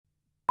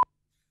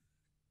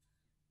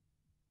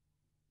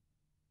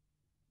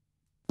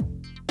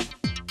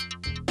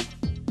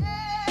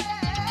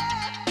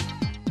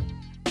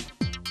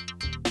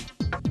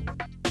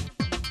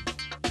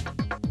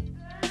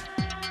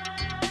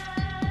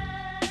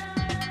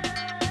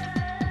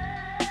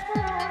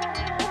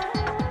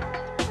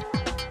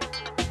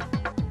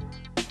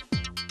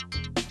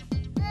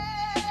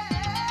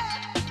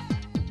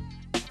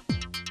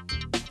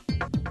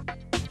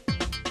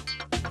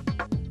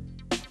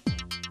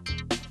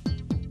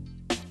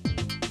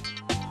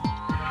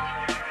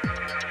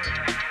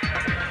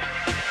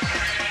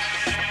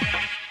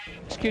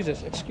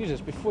Excuse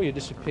us. Before you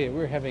disappear,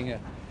 we're having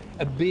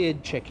a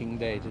beard checking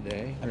day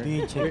today. A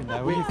beard checking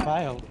day? Well, you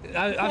failed.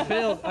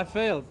 I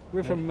failed.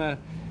 We're from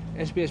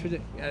SBS. We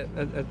did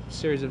a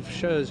series of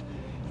shows,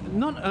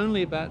 not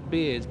only about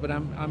beards, but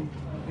I'm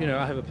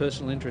I have a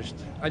personal interest.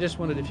 I just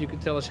wondered if you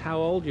could tell us how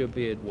old your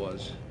beard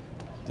was.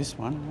 This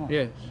one? What?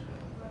 Yes.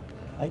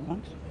 8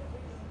 months.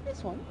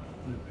 This one?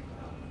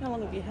 How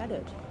long have you had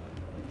it?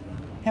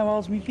 How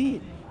old's my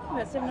beard?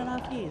 About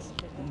 7.5 years.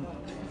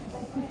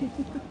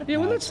 Yeah,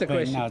 well, that's the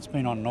question. No, it's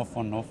been on and off,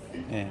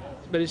 yeah.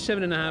 But it's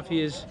 7.5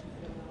 years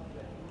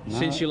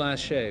since you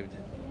last shaved.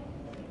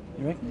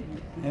 You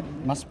reckon? Yeah,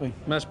 must be.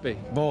 Must be.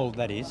 Bald,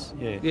 that is,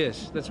 yeah.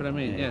 Yes, that's what I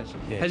mean, Yeah, yes.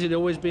 yeah. Has it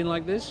always been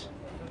like this?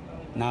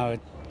 No, it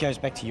goes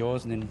back to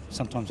yours, and then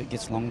sometimes it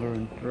gets longer.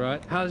 And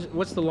Right.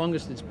 What's the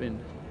longest it's been?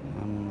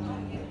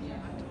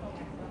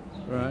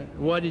 Right.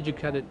 Why did you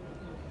cut it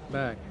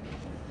back?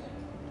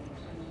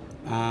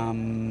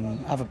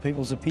 Other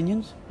people's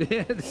opinions.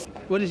 Yeah.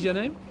 What is your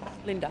name?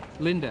 Linda.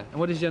 Linda. And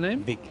what is your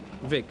name? Vic.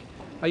 Vic.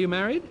 Are you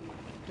married?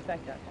 De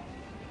facto.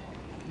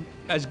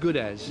 As good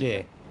as?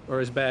 Yeah. Or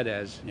as bad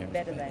as? Yeah.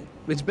 Better than.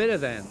 It's better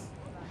than.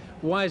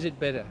 Why is it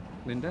better,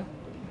 Linda?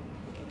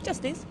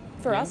 Just is,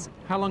 for us.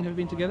 How long have you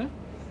been together?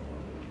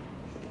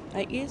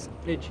 8 years.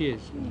 8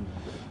 years.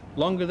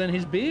 Longer than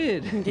his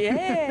beard.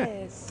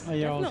 Yes. Oh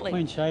yeah, I was definitely.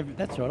 clean shaven.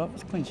 That's right, I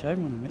was clean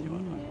shaven when I met you,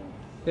 wasn't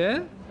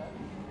Yeah?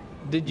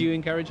 Did you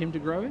encourage him to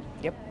grow it?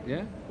 Yep.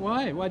 Yeah?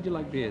 Why? Why do you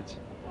like beards?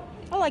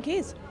 I like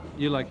his.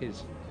 You like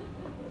his?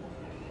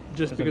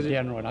 Just I? because It's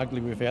downright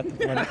ugly without the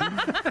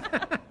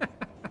photo.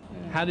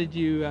 How did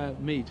you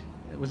meet?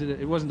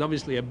 It wasn't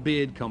obviously a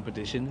beard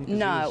competition. because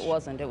No, it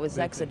wasn't. It was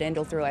Very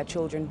accidental through our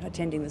children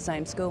attending the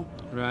same school.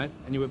 Right,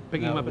 and you were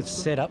picking No, him it up at was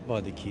school? set up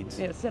by the kids.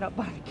 Yeah, set up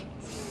by the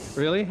kids.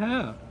 Really?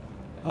 How?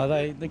 Oh,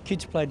 the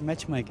kids played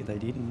matchmaker, they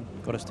did, and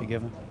got us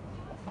together.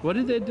 What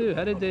did they do?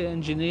 How did they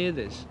engineer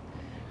this?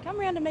 Come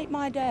round to meet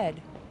my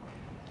dad.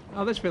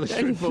 Oh, that's fairly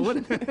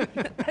straightforward.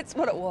 That's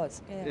what it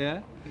was. Yeah.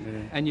 Yeah? Yeah.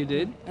 And you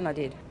did? And I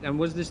did. And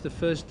was this the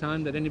first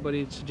time that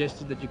anybody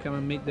suggested that you come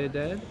and meet their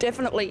dad?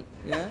 Definitely.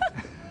 Yeah?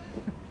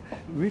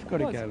 We've got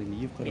to Was. go, Linda.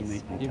 You've got Yes. to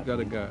meet me. You've got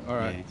to go. All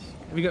right. Yes.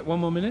 Have you got one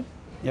more minute?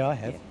 Yeah, I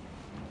have. Yeah.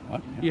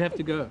 What? You have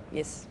to go.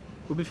 Yes.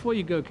 Well, before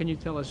you go, can you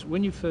tell us,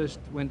 when you first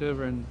went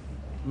over and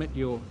met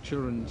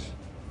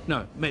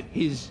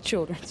his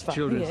Children's father.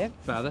 children's Yeah.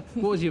 father,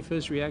 what was your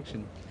first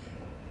reaction?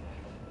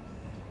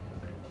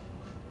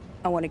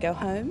 I want to go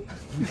home.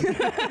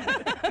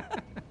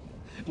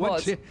 What,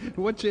 Was.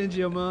 what changed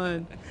your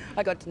mind?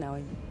 I got to know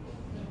him.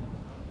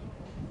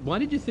 Why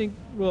did you think,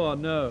 oh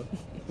no,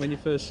 when you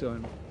first saw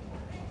him?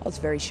 I was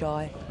very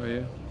shy. Oh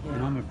yeah?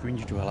 And I'm a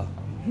fringe dweller.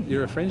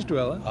 You're a French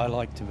dweller? I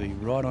like to be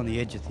right on the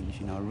edge of things,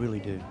 I really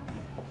do.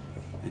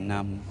 And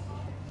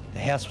the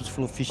house was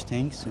full of fish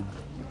tanks and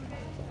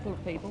Full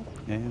of people.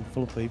 yeah,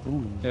 full of people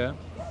and Yeah.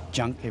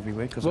 junk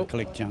everywhere because Well- I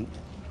collect junk,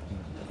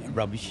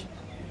 rubbish.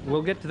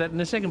 We'll get to that in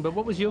a second, but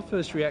what was your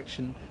first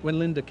reaction when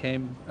Linda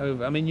came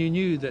over? I mean, you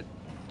knew that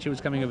she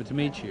was coming over to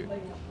meet you.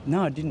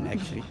 No, I didn't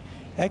actually.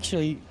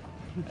 Actually,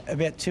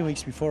 about 2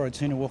 weeks before, I'd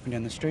seen her walking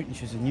down the street, and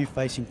she was a new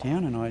face in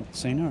town, and I'd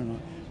seen her,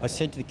 and I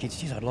said to the kids,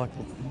 "Geez, I'd like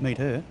to meet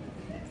her,"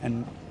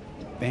 and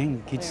bang,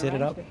 the kids set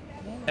it up.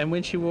 And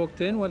when she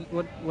walked in,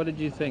 what did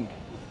you think?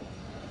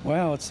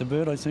 Wow, it's the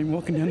bird I seen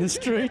walking down the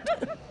street.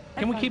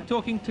 Can we keep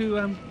talking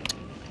to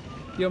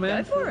your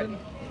man? Go for it.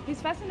 He's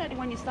fascinating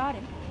when you start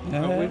him.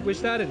 We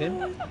started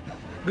him.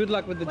 Good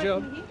luck with the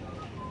job.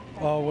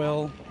 Oh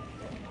well,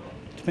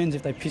 depends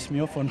if they piss me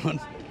off or not.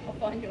 I'll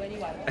find you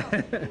anyway.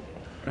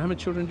 How many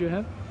children do you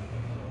have?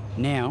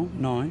 Now,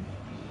 9,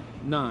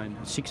 9.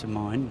 6 of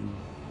mine.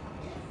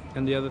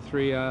 And the other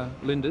 3 are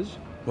Linda's?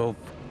 Well,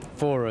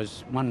 4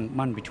 is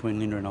one between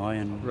Linda and I,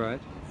 and Right.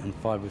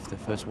 5 with the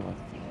first wife.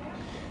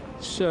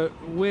 So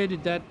where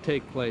did that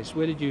take place?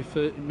 Where did you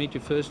meet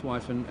your first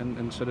wife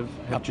and sort of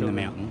have Up children? in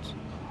the mountains.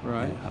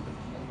 Right. Yeah, up.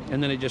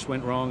 And then it just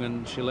went wrong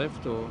and she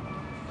left, or?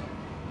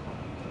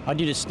 I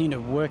did a stint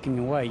of working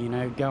away,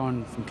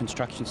 going from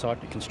construction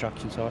site to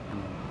construction site,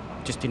 and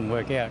just didn't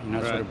work out,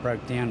 Right. sort of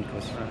broke down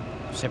because Right.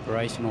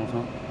 separation all the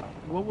time.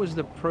 What was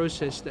the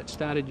process that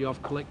started you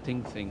off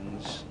collecting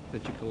things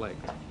that you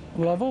collect?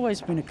 Well, I've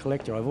always been a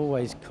collector. I've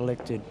always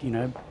collected,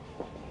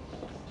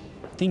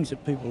 things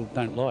that people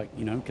don't like,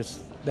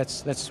 because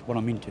that's what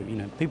I'm into.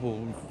 People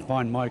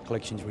find my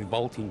collections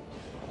revolting.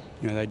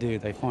 They do.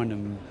 They find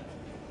them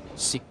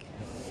sick.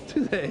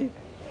 Do they?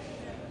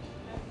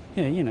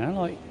 Yeah, in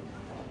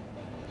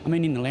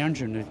the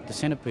lounge room, the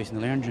centrepiece in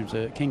the lounge room's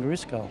a kangaroo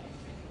skull.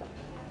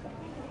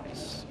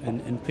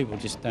 And people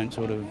just don't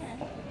sort of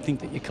think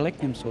that you collect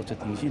them sorts of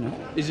things,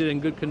 Is it in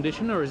good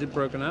condition or is it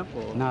broken up?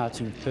 Or? No, it's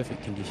in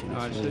perfect condition. Oh,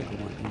 I It's a really see. good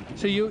one.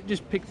 So you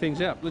just pick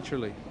things up,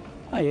 literally?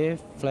 Oh yeah,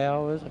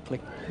 flowers. I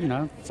collect,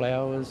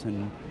 flowers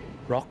and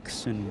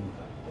rocks and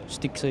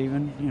sticks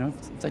even.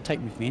 If they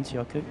take me fancy,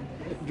 I could.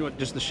 Do you want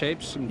just the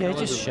shapes? And Yeah,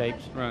 colours just of-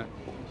 shapes. Right.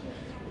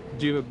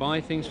 Do you ever buy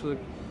things for the...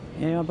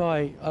 Yeah,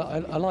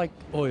 I like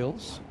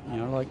oils. I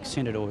like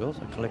scented oils.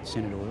 I collect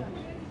scented oils.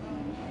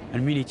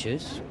 And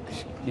miniatures,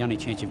 'cause the only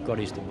chance you've got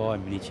is to buy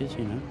miniatures,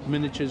 you know.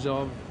 Miniatures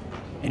of?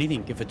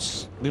 Anything. If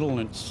it's little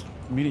and it's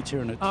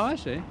miniature and it's... Oh, I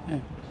see. Yeah.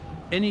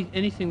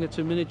 Anything that's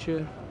a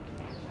miniature?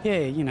 Yeah,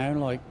 you know,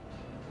 like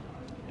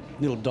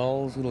little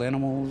dolls, little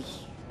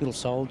animals, little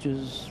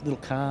soldiers, little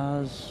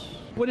cars.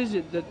 What is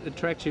it that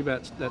attracts you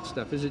about that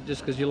stuff? Is it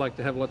just because you like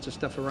to have lots of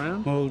stuff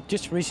around? Well,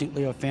 just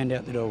recently I found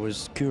out that I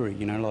was Kuri,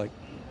 you know, like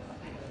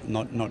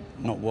not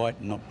white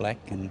and not black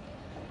and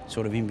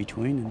sort of in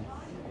between, and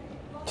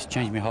just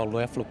changed my whole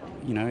life. Look,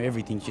 you know,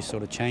 everything's just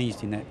sort of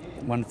changed in that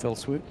one fell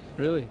swoop.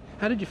 Really?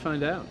 How did you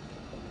find out?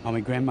 Oh, my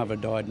grandmother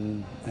died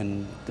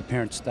and the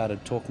parents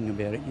started talking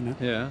about it, you know.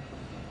 Yeah.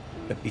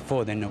 But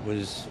before then it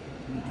was,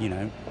 you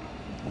know,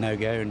 no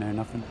go, no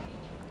nothing.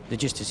 They're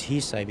just as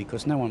hearsay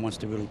because no one wants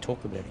to really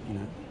talk about it, you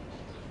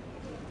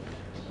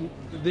know.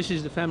 This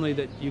is the family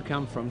that you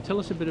come from. Tell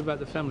us a bit about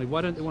the family.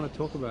 Why don't they want to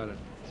talk about it?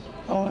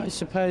 Oh, I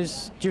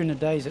suppose during the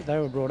days that they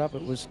were brought up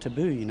it was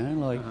taboo, you know,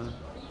 like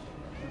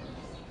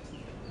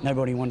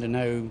nobody wanted to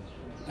know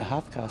a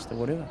half caste or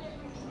whatever.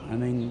 I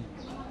mean,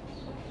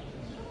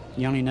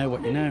 you only know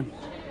what you know.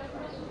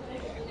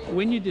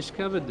 When you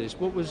discovered this,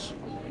 what was...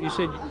 You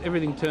said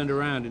everything turned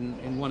around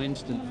in one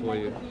instant for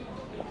you.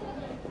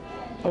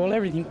 Oh, well,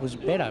 everything was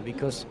better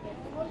because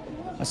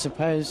I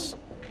suppose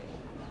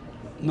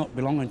not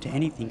belonging to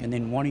anything and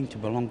then wanting to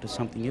belong to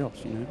something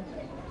else, you know.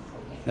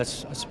 I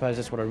suppose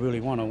that's what I really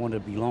want. I want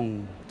to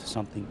belong to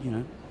something, you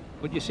know.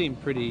 But you seem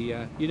pretty...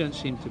 you don't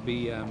seem to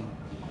be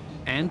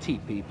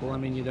anti-people. I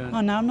mean, you don't...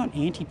 Oh, no, I'm not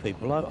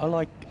anti-people.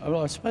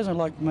 I suppose I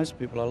like most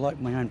people. I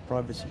like my own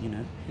privacy, you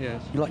know. Yes.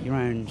 You like your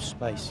own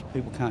space.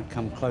 People can't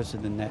come closer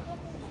than that.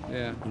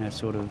 Yeah. You know,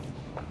 sort of...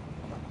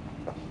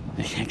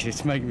 Actually,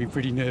 it's making me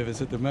pretty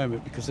nervous at the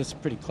moment because it's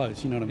pretty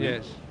close, you know what I mean?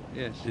 Yes,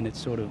 yes. And it's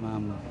sort of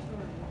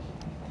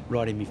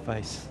right in my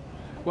face.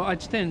 Well,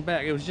 I'd stand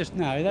back. It was just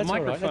No, that's the all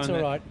right. microphone That's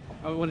all right.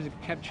 I wanted to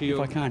capture If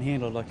your... I can't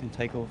handle it, I can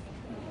take off.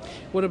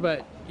 What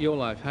about your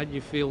life? How do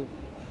you feel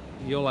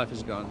your life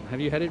has gone?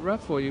 Have you had it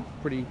rough or are you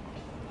pretty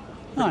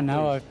Oh, no,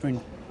 pleased? I've been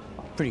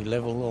pretty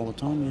level all the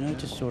time, you know,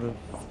 just sort of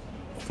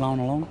flown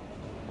along.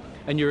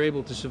 And you're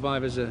able to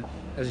survive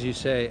as you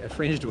say, a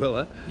fringe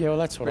dweller. Yeah, well,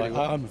 that's what Pretty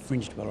well. I'm a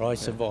fringe dweller. I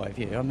survive,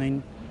 yeah. I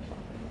mean,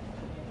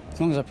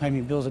 as long as I pay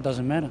my bills, it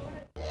doesn't matter.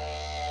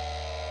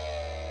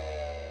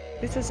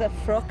 This is a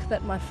frock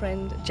that my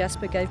friend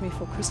Jasper gave me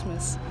for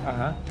Christmas.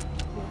 Uh-huh.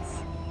 Yes.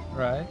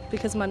 Right.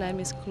 Because my name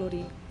is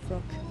Claudie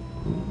Frock.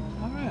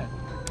 All right.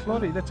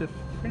 Claudie, that's a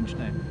French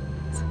name.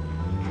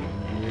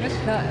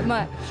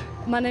 No,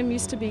 my name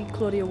used to be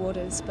Claudia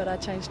Waters, but I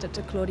changed it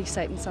to Claudie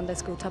Satan Sunday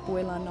School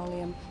Tupperware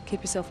Linoleum.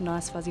 Keep yourself a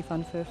nice, fuzzy,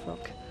 fun fur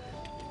frock.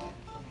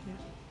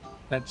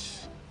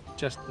 That's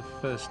just the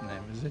first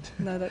name, is it?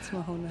 No, that's my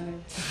whole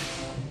name.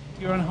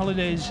 You're on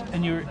holidays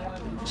and you're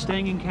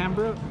staying in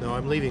Canberra? No,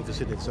 I'm leaving for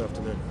Sydney this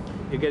afternoon.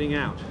 You're getting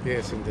out?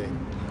 Yes, indeed.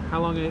 How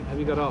long have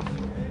you got off?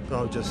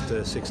 Oh, just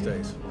 6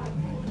 days.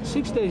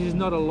 6 days is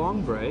not a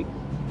long break.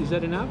 Is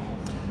that enough?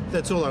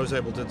 That's all I was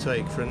able to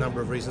take for a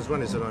number of reasons.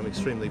 One is that I'm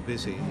extremely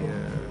busy,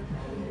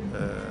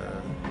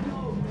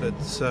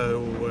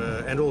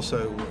 and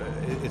also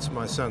it's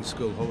my son's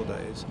school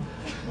holidays,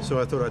 so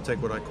I thought I'd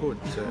take what I could,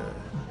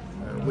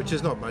 which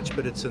is not much,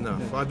 but it's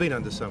enough. I've been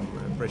under some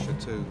pressure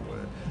too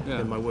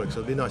in my work, so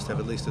it'd be nice to have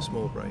at least a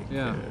small break.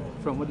 Yeah.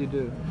 From what do you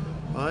do?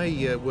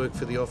 I work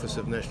for the Office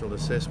of National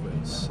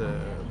Assessments,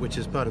 which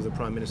is part of the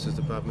Prime Minister's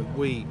Department.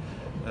 We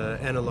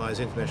analyse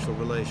international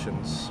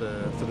relations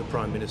for the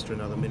Prime Minister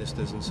and other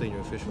ministers and senior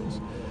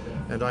officials.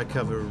 And I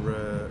cover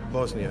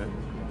Bosnia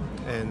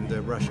and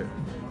Russia.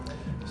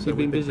 So You've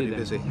been we've busy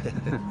pretty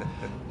then.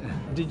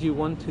 Did you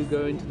want to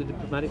go into the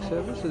diplomatic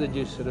service or did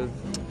you sort of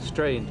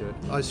stray into it?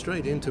 I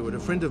strayed into it. A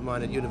friend of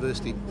mine at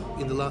university,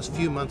 in the last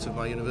few months of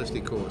my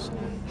university course,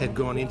 had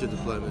gone into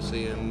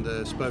diplomacy and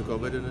spoke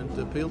of it, and it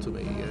appealed to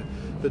me.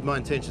 But my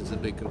intentions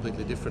had been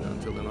completely different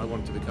until then. I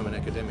wanted to become an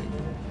academic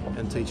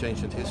and teach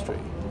ancient history.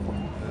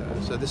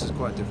 So this is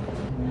quite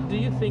different. Do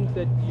you think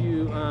that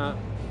you are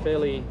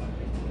fairly,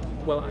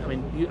 well, I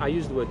mean, I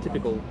use the word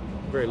typical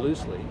very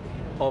loosely,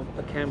 of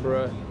a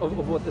Canberra,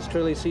 of what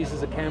Australia sees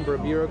as a Canberra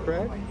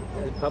bureaucrat,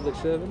 a public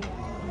servant?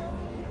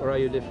 Or are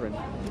you different?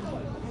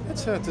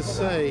 It's hard to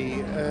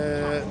say.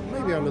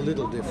 Maybe I'm a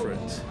little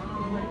different.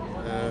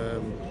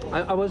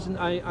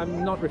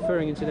 I'm not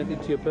referring incidentally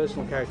to your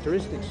personal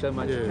characteristics so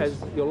much as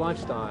your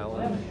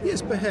lifestyle.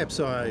 Yes, perhaps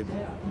I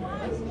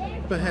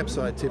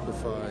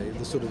typify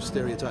the sort of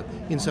stereotype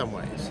in some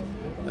ways.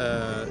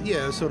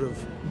 Sort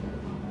of.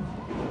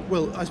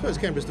 Well, I suppose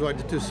Canberra's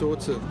divided into two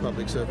sorts of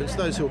public servants: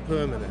 those who are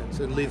permanent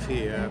and live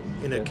here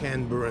in a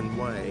Canberran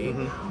way,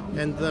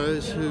 and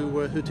those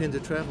who tend to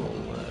travel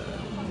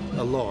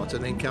a lot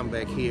and then come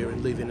back here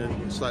and live in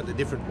a slightly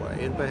different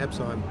way. And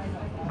perhaps I'm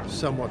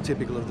somewhat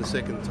typical of the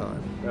second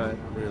type. Right.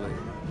 Really.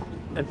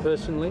 And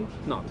personally,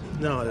 not?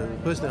 No,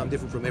 personally I'm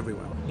different from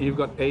everyone. You've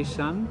got a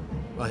son?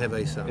 I have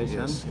a son, A son?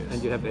 yes.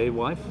 And you have a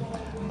wife?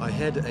 I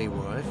had a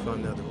wife,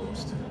 I'm now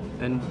divorced.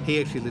 And he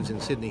actually lives in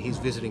Sydney. He's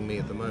visiting me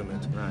at the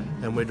moment. Right.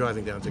 And we're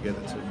driving down together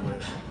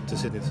to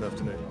Sydney this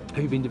afternoon.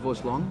 Have you been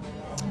divorced long?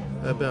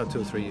 About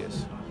 2 or 3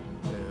 years.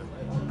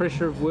 Yeah.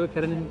 Pressure of work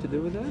had anything to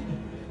do with that?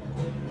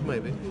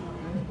 Maybe.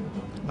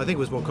 I think it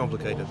was more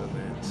complicated than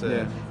that.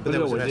 Yeah. But Well,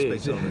 that was an it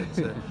aspect always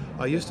of it.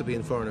 I used to be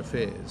in foreign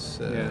affairs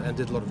Yeah. and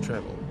did a lot of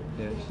travel.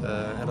 Yes.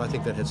 And I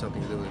think that had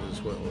something to do with it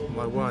as well.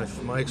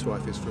 My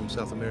ex-wife is from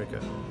South America,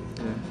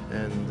 Yeah.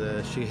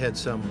 and she had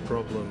some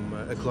problem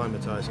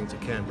acclimatizing to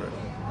Canberra.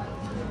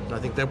 And I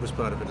think that was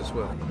part of it as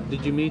well.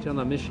 Did you meet on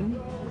a mission?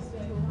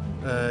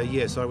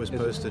 Yes, I was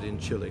posted in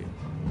Chile.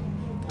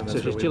 And So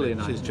that's she's where we Chilean,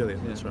 met. aren't She's you? Chilean,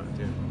 Yeah. that's right,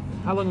 yeah.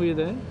 How long were you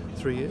there?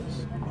 3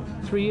 years?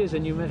 3 years,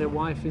 and you met a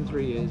wife in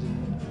 3 years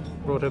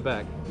and brought her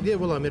back. Yeah,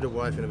 well, I met a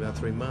wife in about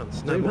 3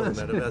 months. No 3 more months?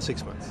 than that, about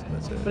 6 months.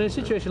 That's it. But in a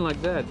situation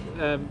like that,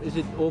 is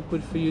it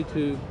awkward for you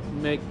to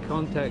make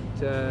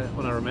contact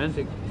on a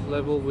romantic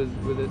level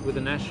with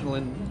a national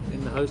in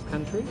the host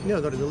country? No,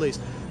 not in the least.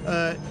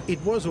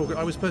 It was awkward.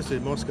 I was posted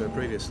in Moscow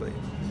previously,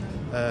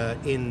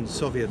 in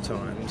Soviet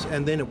times,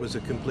 and then it was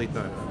a complete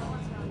no-no.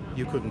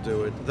 You couldn't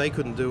do it, they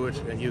couldn't do it,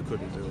 and you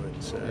couldn't do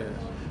it.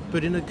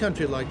 But in a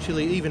country like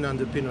Chile, even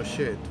under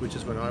Pinochet, which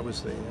is when I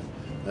was there,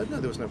 no,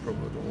 there was no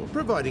problem at all,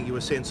 providing you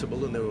were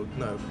sensible and there were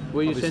no...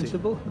 Were you obviously-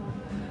 sensible?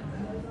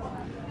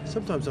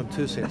 Sometimes I'm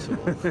too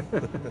sensible.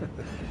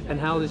 And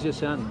how old is your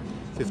son?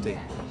 15.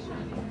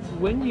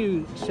 When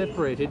you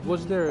separated,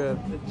 was there a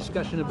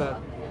discussion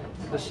about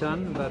the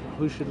son, about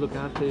who should look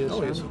after your Oh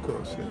son? yes, of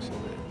course, yes.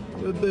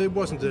 There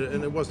wasn't,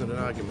 and it wasn't an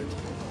argument,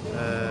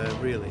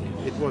 really.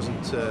 It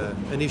wasn't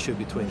an issue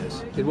between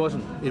us. It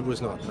wasn't. It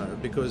was not, no,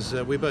 because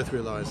we both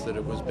realised that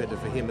it was better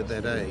for him at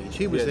that age.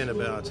 He was Yes. then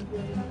about,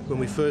 when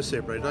we first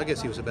separated, I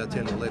guess he was about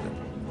 10 or 11.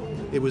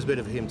 It was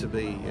better for him to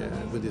be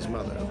with his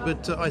mother.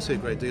 But I see a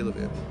great deal of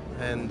him,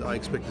 and I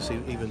expect to see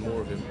even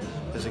more of him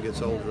as he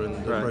gets older and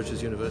Right.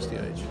 approaches university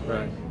age.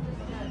 Right.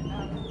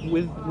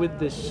 With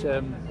this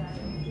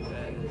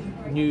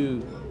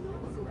new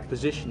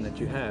position that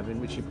you have,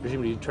 in which you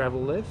presumably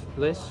travel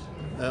less?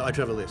 I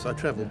travel less. I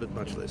travel, but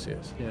much less,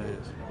 yes. Yeah.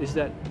 Yes. Is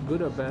that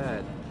good or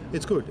bad?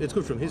 It's good. It's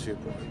good from his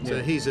viewpoint.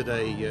 Yeah. He's at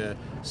a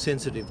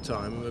sensitive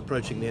time,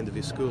 approaching the end of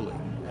his schooling,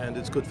 and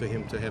it's good for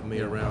him to have me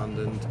around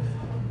and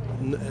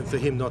for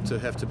him not to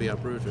have to be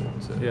uprooted.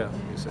 Yeah.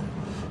 You see.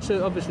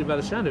 So obviously, by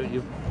the sound of it,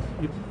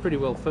 you're pretty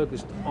well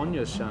focused on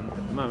your son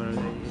at the moment.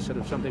 I mean, it's sort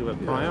of something of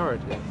a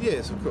priority.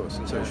 Yes, of course,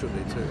 and so it should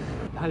be too.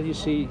 How do you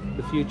see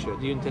the future?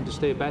 Do you intend to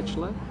stay a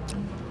bachelor?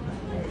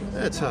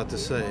 It's hard to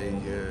say.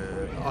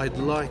 I'd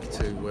like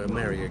to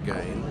marry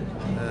again,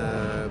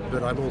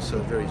 but I'm also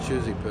a very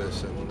choosy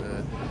person,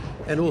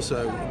 and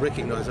also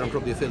recognise I'm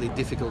probably a fairly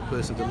difficult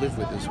person to live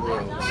with as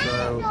well.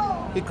 So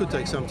it could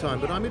take some time,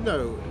 but I'm in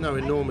no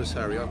enormous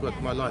hurry.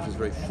 My life is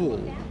very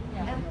full,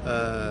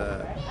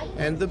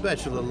 and the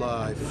bachelor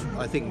life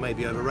I think may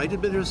be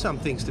overrated, but there are some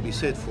things to be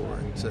said for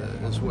it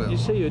as well. You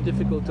say you're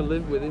difficult to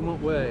live with. In what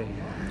way?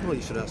 Well,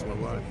 you should ask my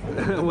wife.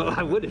 Well,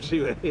 I would if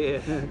she were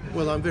here.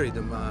 Well, I'm very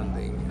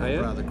demanding Are you?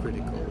 and rather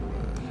critical.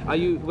 Are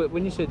you,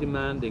 when you say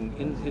demanding,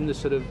 in the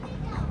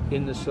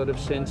sort of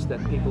sense that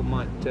people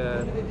might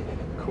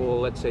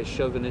call, let's say,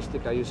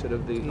 chauvinistic? Are you sort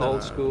of the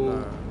old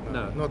school?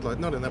 No,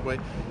 not in that way.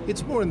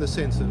 It's more in the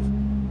sense of,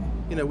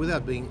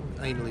 without being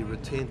anally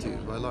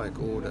retentive. I like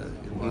order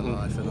in my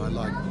life, and I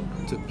like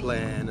to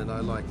plan, and I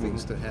like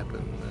things to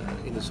happen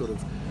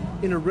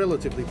in a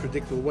relatively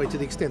predictable way, to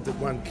the extent that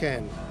one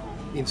can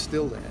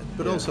instill that.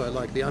 But also I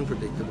like the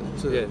unpredictable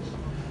too. Yes.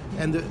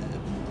 And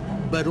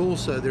but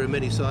also there are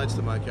many sides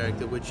to my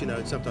character which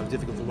it's sometimes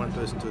difficult for one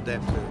person to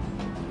adapt to.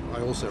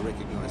 I also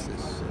recognise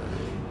this.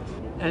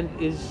 And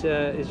is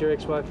your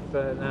ex-wife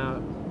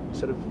now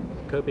sort of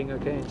coping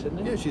okay in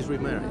Sydney? Yeah, she's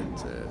remarried,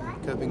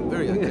 coping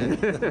very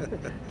okay.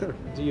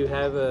 Do you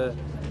have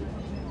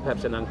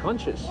perhaps an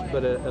unconscious,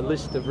 but a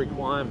list of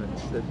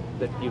requirements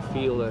that you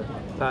feel a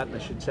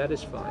partner should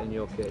satisfy in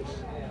your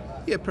case?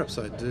 Yeah, perhaps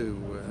I do.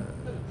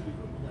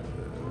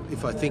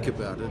 If I think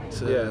about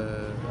it.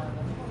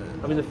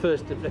 I mean, the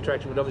first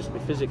attraction would obviously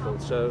be physical.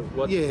 So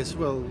what? Yes,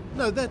 well,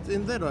 no,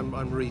 in that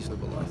I'm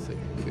reasonable. I think.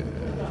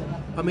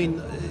 I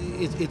mean,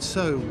 it's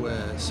so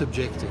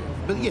subjective.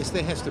 But yes,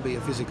 there has to be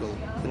a physical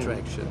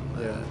attraction.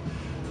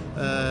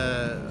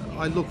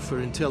 I look for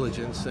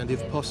intelligence and,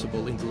 if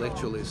possible,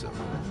 intellectualism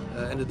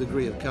and a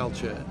degree of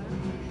culture.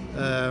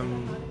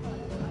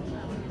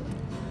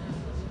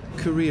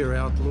 Career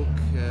outlook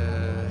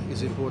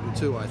is important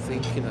too. I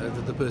think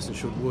that the person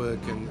should work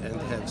and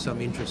have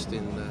some interest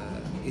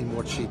in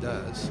what she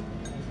does.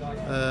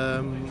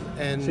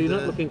 And so you're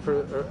not looking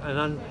for an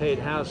unpaid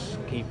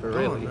housekeeper,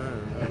 really?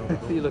 No.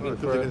 You're looking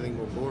for anything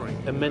more boring.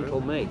 a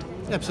mental mate.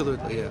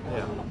 Absolutely, yeah.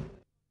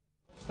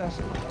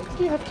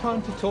 Do you have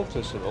time to talk to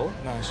us at all?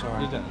 No,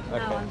 sorry. You don't?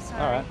 Okay. I'm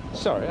sorry. All right.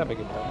 Sorry, I beg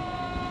your pardon.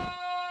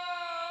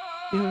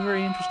 You have a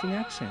very interesting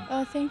accent.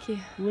 Oh, thank you.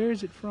 Where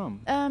is it from?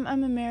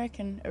 I'm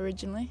American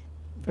originally,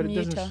 But from it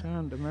doesn't Utah.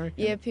 sound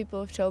American. Yeah, people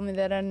have told me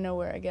that. I don't know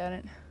where I got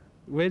it.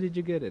 Where did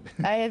you get it?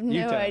 I have no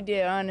Utah.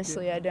 idea,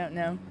 honestly. I don't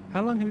know.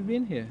 How long have you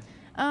been here?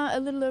 A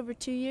little over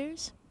 2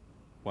 years.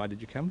 Why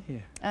did you come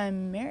here?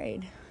 I'm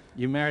married.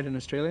 You married an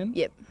Australian?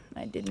 Yep,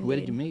 I did indeed. Where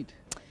did you meet?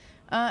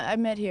 I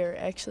met here,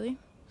 actually.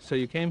 So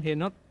you came here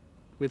not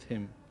with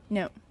him?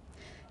 No.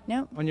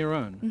 No. On your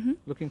own? Mm-hmm.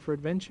 Looking for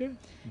adventure?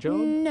 Job?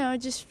 No,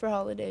 just for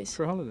holidays.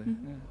 For a holiday?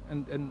 Mm-hmm.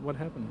 Yeah. And what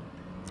happened?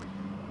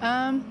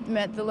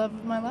 Met the love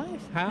of my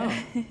life. How?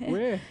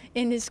 Where?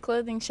 In his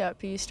clothing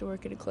shop. He used to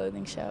work at a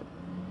clothing shop.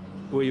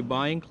 Were you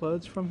buying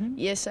clothes from him?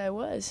 Yes, I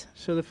was.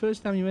 So the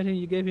first time you met him,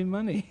 you gave him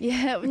money?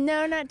 Yeah,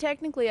 no, not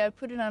technically. I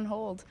put it on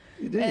hold.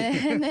 You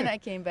did? And then I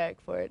came back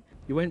for it.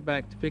 You went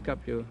back to pick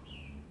up your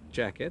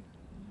jacket,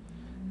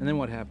 and then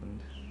what happened?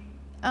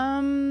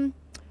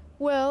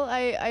 Well,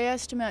 I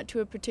asked him out to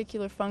a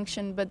particular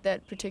function, but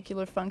that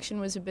particular function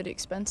was a bit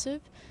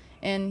expensive,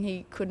 and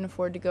he couldn't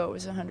afford to go. It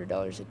was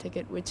 $100 a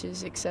ticket, which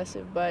is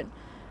excessive, but...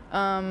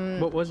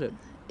 What was it?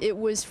 It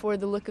was for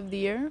the Look of the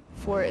Year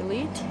for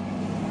Elite.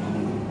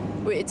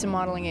 It's a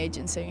modeling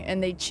agency,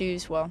 and they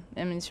choose, well,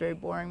 I mean, it's very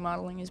boring.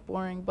 Modeling is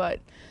boring, but...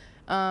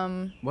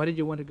 Why did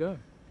you want to go?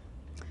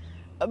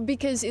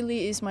 Because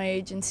Elite is my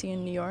agency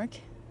in New York.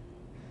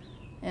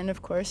 And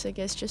of course, I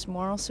guess just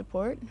moral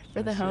support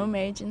for the home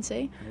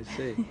agency. I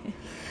see.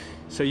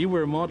 So you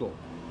were a model?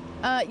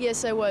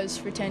 Yes, I was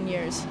for 10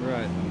 years.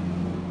 Right.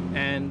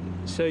 And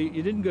so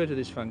you didn't go to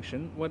this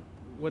function. What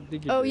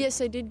did you do? Oh,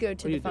 yes, I did go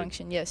to the you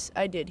function. Did? Yes,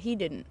 I did. He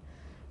didn't.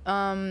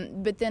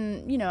 But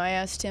then, you know, I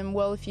asked him,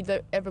 well, if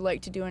you'd ever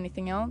like to do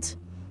anything else,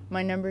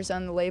 my number's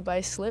on the lay-by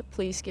slip.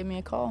 Please give me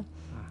a call.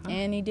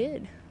 And he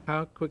did.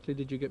 How quickly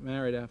did you get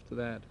married after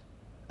that?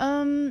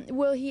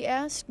 Well, he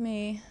asked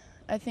me,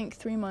 I think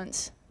 3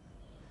 months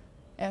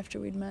after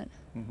we'd met.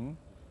 Mm-hmm.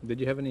 Did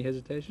you have any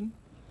hesitation?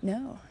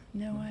 No,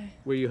 no way.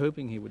 Were you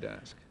hoping he would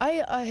ask?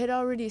 I had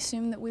already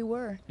assumed that we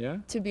were. Yeah?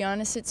 To be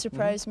honest, it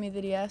surprised me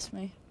that he asked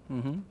me.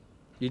 Mm-hmm.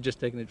 You'd just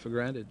taken it for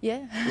granted.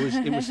 Yeah.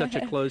 It was such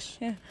a close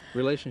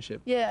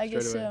relationship. Yeah, I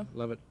guess straight away. so.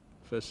 Love at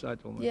first sight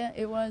almost. Yeah,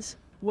 it was.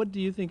 What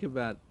do you think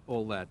about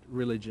all that,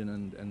 religion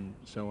and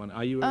so on?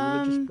 Are you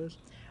a religious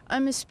person?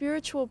 I'm a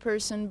spiritual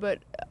person, but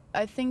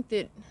I think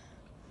that,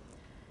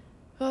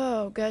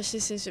 oh gosh,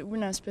 we're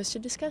not supposed to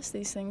discuss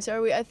these things,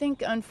 are we? I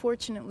think,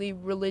 unfortunately,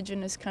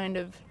 religion is kind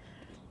of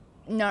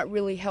not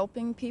really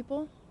helping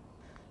people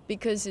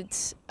because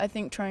it's, I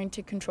think, trying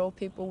to control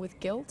people with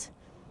guilt,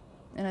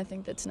 and I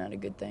think that's not a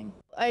good thing.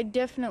 I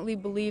definitely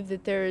believe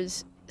that there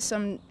is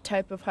some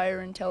type of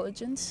higher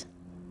intelligence,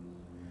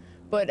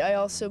 but I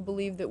also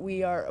believe that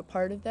we are a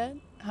part of that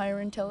higher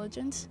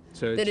intelligence,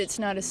 so that it's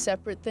not a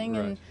separate thing,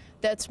 right. And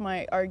that's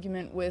my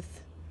argument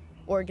with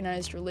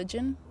organized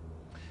religion.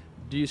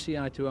 Do you see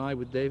eye to eye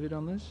with David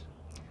on this?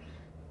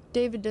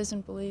 David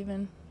doesn't believe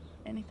in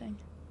anything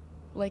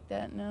like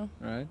that, no.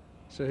 Right.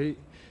 So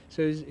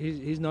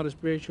he's not a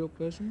spiritual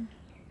person?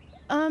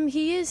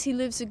 He is. He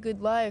lives a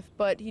good life,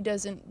 but he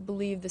doesn't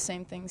believe the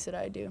same things that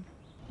I do.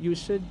 You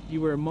said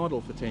you were a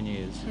model for 10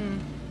 years.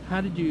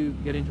 How did you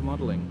get into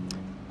modeling?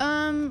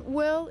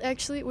 Well,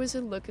 actually, it was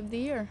a Look of the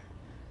Year.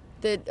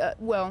 That,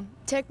 well,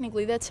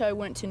 technically, that's how I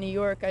went to New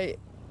York.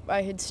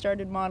 I had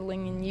started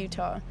modeling in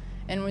Utah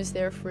and was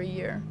there for a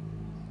year.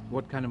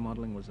 What kind of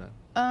modeling was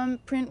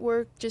that? Print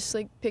work, just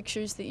like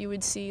pictures that you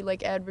would see,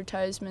 like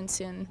advertisements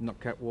in. Not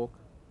catwalk?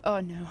 Oh,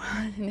 no,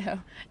 no.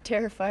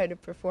 Terrified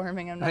of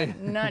performing.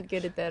 I'm not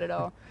good at that at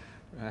all.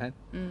 Right.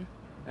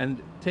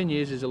 And 10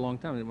 years is a long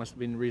time. It must have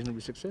been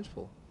reasonably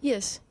successful.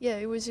 Yes, yeah,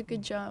 it was a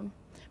good job.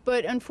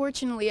 But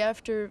unfortunately,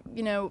 after,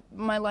 you know,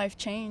 my life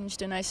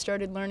changed and I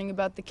started learning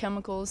about the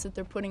chemicals that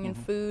they're putting in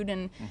food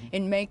and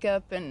in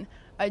makeup, and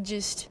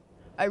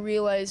I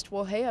realized,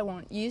 well, hey, I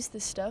won't use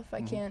this stuff.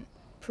 I can't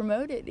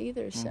promote it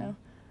either, so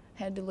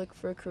had to look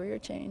for a career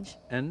change.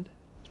 And?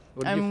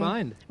 What did you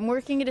find? I'm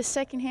working at a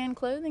secondhand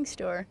clothing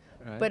store,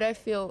 right. But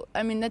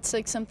I mean, that's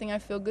like something I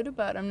feel good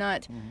about. I'm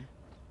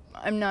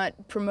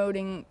not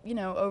promoting, you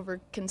know,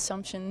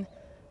 overconsumption,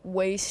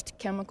 waste,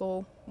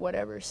 chemical,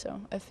 whatever,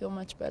 so I feel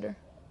much better.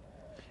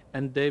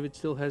 And David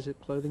still has a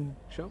clothing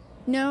shop?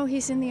 No,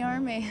 he's in the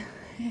Army.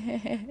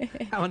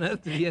 How on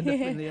earth did he end up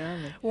in the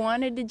Army?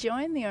 Wanted to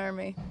join the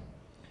Army.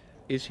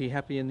 Is he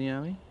happy in the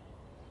Army?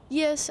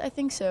 Yes, I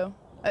think so.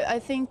 I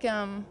think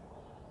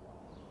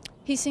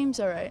he seems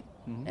all right,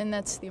 and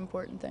that's the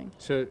important thing.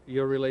 So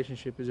your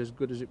relationship is as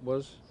good as it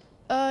was?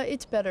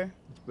 It's better.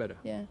 It's better?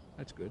 Yeah.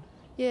 That's good.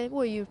 Yeah,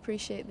 well, you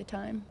appreciate the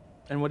time.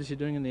 And what is he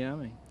doing in the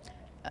Army?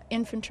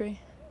 Infantry,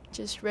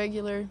 just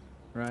regular.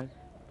 Right.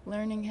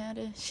 Learning how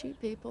to shoot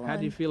people. How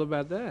do you feel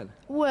about that?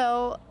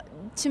 Well,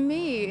 to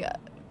me,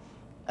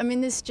 I mean,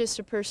 this is just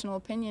a personal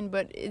opinion,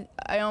 but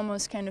I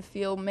almost kind of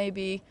feel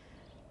maybe,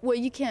 well,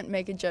 you can't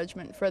make a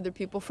judgment for other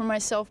people. For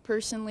myself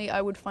personally,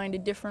 I would find a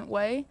different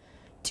way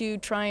to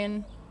try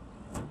and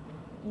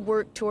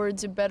work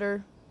towards a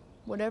better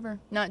whatever,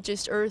 not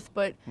just Earth,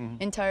 but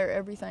entire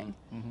everything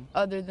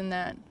other than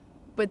that.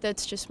 But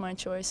that's just my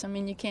choice. I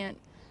mean, you can't,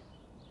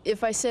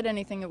 if I said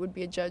anything, it would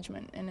be a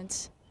judgment, and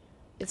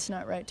it's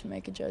not right to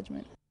make a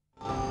judgment.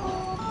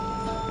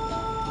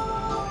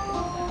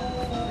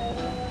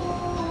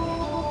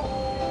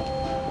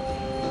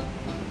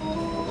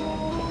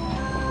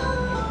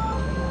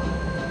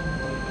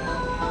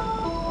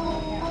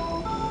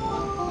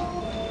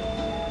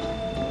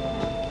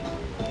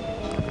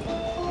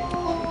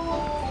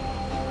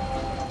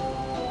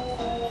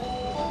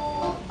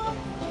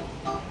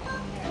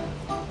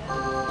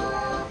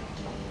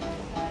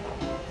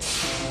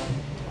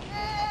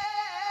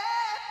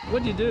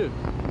 What do you do?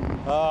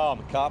 Oh, I'm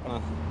a carpenter.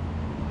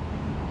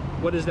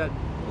 What is that?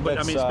 But I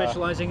That's, mean,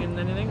 specialising in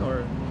anything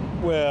or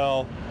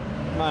Well,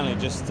 mainly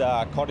just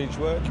cottage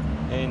work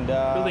and...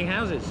 building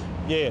houses?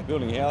 Yeah,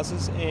 building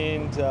houses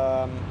and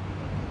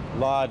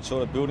large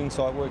sort of building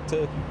site work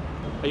too.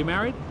 Are you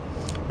married?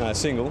 No,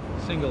 single.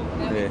 Single.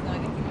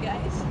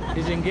 Yeah.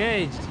 He's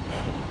engaged.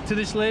 To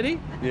this lady?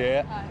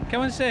 Yeah.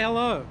 Come and say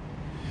hello.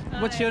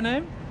 What's your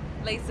name?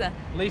 Lisa.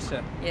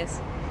 Lisa. Yes.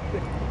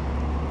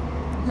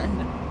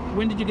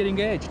 When did you get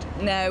engaged?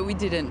 No, we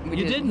didn't.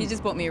 You didn't? He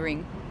just bought me a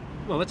ring.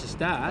 Well, that's a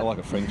start. I like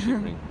a friendship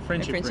ring.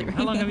 Friendship friendship ring. ring.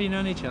 How long have you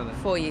known each other?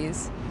 4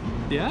 years.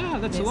 Yeah,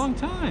 that's a Yes. long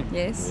time.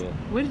 Yes. Yeah.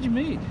 Where did you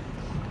meet?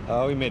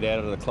 We met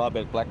out at a club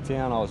at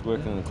Blacktown. I was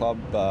working in the club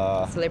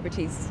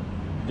Celebrities.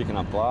 picking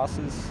up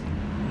glasses,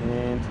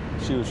 and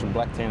she was from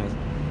Blacktown,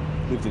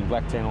 lived in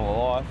Blacktown all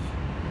her life.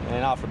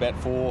 And after about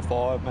 4,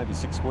 5, maybe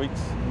 6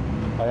 weeks,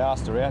 I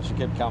asked her out. She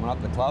kept coming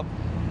up to the club,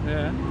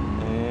 Yeah.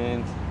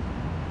 and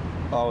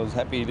I was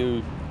happy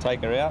to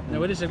take her out.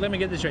 Now, wait a second, let me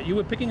get this right. You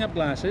were picking up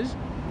glasses.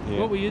 Yeah.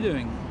 What were you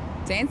doing?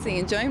 Dancing,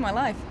 enjoying my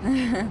life.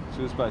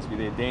 She was supposed to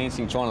be there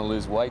dancing, trying to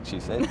lose weight, she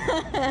said.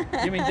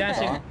 You mean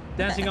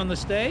dancing on the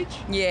stage?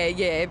 yeah,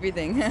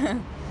 everything.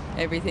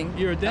 Everything.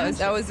 You're a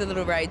dancer? I was a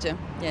little rager.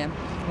 Yeah,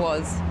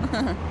 was.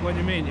 What do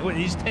you mean? What,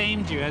 he's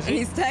tamed you, has he?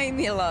 He's tamed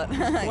me a lot.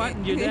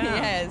 Quietened you down. He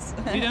has.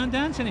 You don't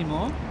dance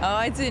anymore? Oh,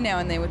 I do now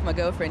and then with my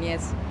girlfriend,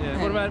 yes.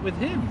 Yeah. What about with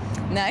him?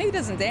 No, he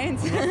doesn't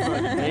dance.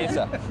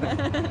 Dancer.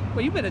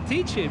 Well, you better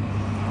teach him.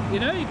 You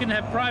know, you can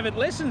have private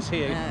lessons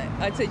here.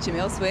 I teach him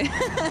elsewhere.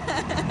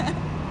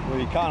 Well,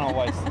 you can't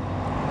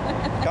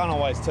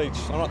always teach.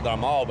 I'm not that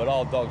I'm old, but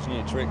old dogs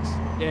new tricks.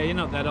 Yeah, you're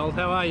not that old.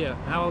 How are you?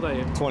 How old are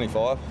you?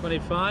 25.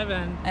 25,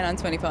 and And I'm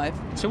 25.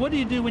 so what do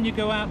you do when you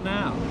go out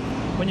now?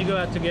 When you go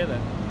out together?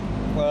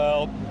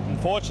 Well,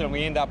 unfortunately,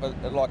 we end up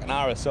at like an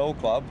RSL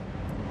club,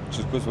 which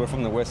is because we're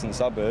from the western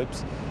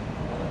suburbs,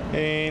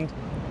 and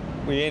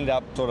we end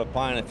up sort of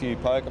playing a few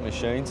poker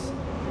machines,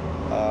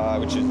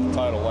 which is a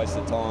total waste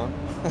of time.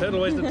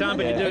 Total waste of time,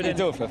 but Yeah, you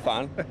do it. for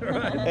fun.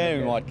 Right.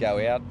 And we might go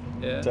out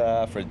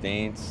Yeah. for a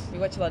dance. We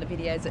watch a lot of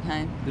videos at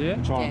home. Yeah.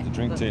 Try not Yeah. to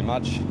drink too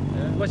much. Yeah.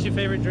 What's your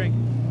favourite drink?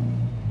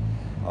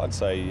 I'd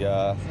say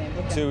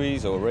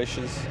Tui's or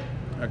Rish's.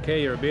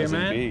 Okay, you're a beer As in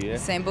man. beer, yeah.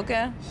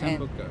 Sambuca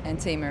Sambuca. and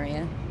Tea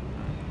Maria.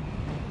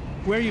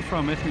 Where are you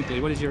from ethnically?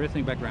 What is your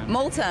ethnic background?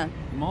 Malta.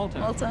 Malta.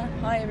 Malta.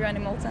 Hi, everyone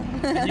in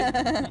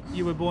Malta.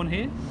 You were born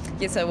here?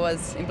 Yes, I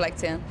was in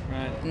Blacktown.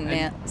 Right. And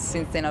now,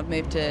 since then, I've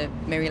moved to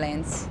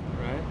Marylands.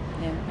 Right.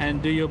 Yeah.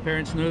 And do your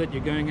parents know that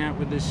you're going out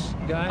with this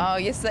guy? Oh,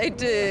 yes, they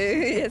do.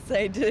 Yes,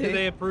 they do. Do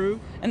they approve?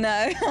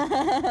 No.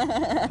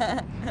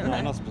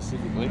 No, not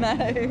specifically. No.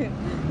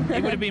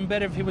 It would have been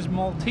better if he was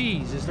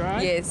Maltese, is that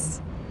right?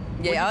 Yes.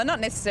 Yeah, not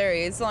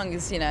necessary, as long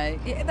as, you know,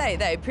 yeah,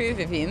 they approve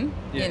of him,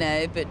 Yeah. you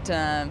know, but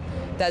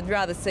they'd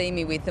rather see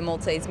me with the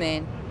Maltese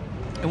man.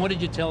 And what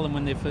did you tell them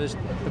when they first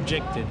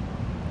objected?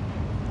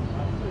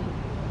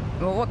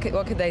 Well, what could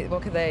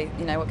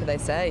they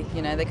say?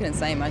 You know, they couldn't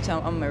say much.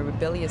 I'm a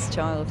rebellious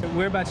child.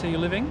 Whereabouts are you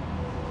living?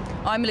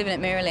 I'm living at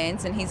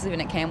Marylands and he's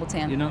living at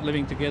Campbelltown. You're not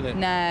living together?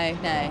 No,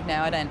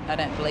 I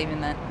don't believe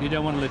in that. You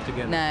don't want to live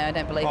together? No, I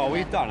don't believe in that. Oh,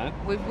 we've done it.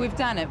 We've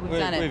done it. We've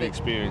done it. We've but,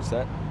 experienced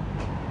that.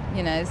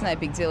 you know, there's no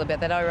big deal about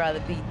that. I'd rather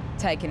be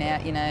taken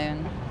out, you know,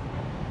 and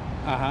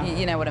Uh-huh.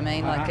 you know what I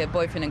mean, like Uh-huh. a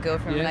boyfriend and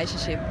girlfriend Yeah.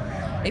 relationship.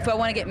 If I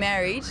want to get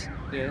married,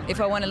 Yeah.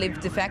 if I want to live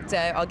de facto,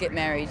 I'll get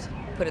married.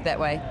 Put it that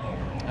way.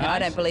 I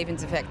don't believe in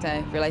de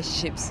facto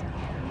relationships.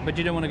 But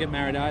you don't want to get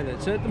married either.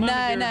 So at the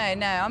moment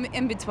No. I'm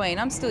in between.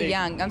 I'm still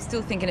Yeah. young. I'm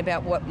still thinking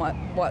about what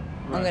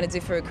I'm going to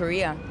do for a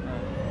career.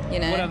 You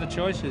know, What are the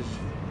choices?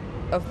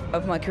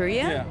 of my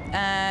career?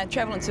 Yeah.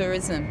 Travel and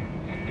tourism.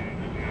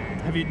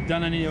 Have you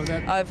done any of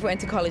that? I've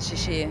went to college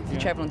this year for Yeah.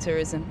 travel and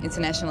tourism,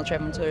 international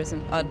travel and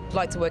tourism. I'd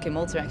like to work in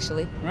Malta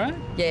actually. Right?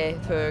 Yeah,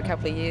 for a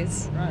couple of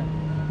years. Right.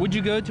 Would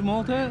you go to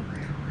Malta?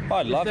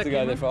 I'd love that to go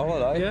came there up? for a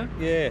holiday. Yeah?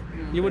 Yeah.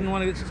 You wouldn't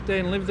want to stay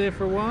and live there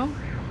for a while?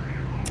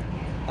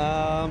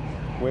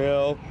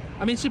 Well,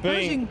 I mean,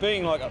 supposing...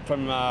 being like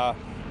from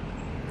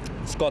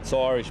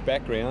Scots-Irish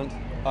background,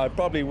 I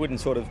probably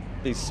wouldn't sort of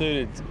be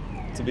suited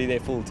to be there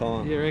full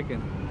time. You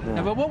reckon? Yeah.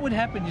 Now, but what would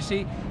happen, you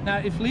see, now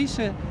if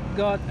Lisa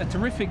got a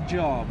terrific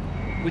job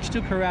which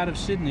took her out of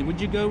Sydney, would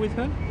you go with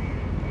her?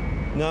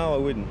 No, I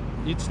wouldn't.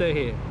 You'd stay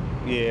here?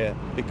 Yeah,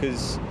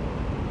 because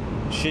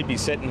she'd be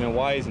set in her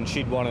ways and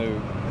she'd want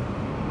to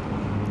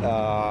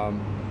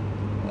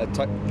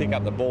pick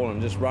up the ball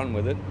and just run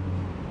with it,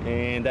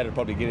 and that'd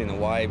probably get in the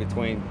way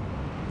between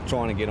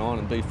trying to get on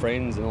and be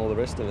friends and all the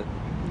rest of it.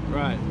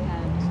 Right.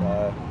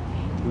 So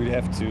we'd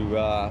have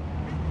to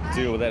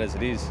deal with that as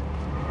it is.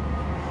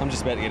 I'm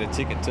just about to get a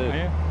ticket too. Are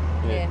you?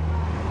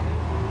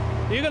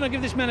 Yeah. You're going to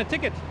give this man a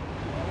ticket?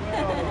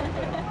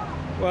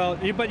 Well,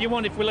 but you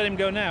won't if we let him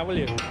go now, will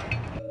you?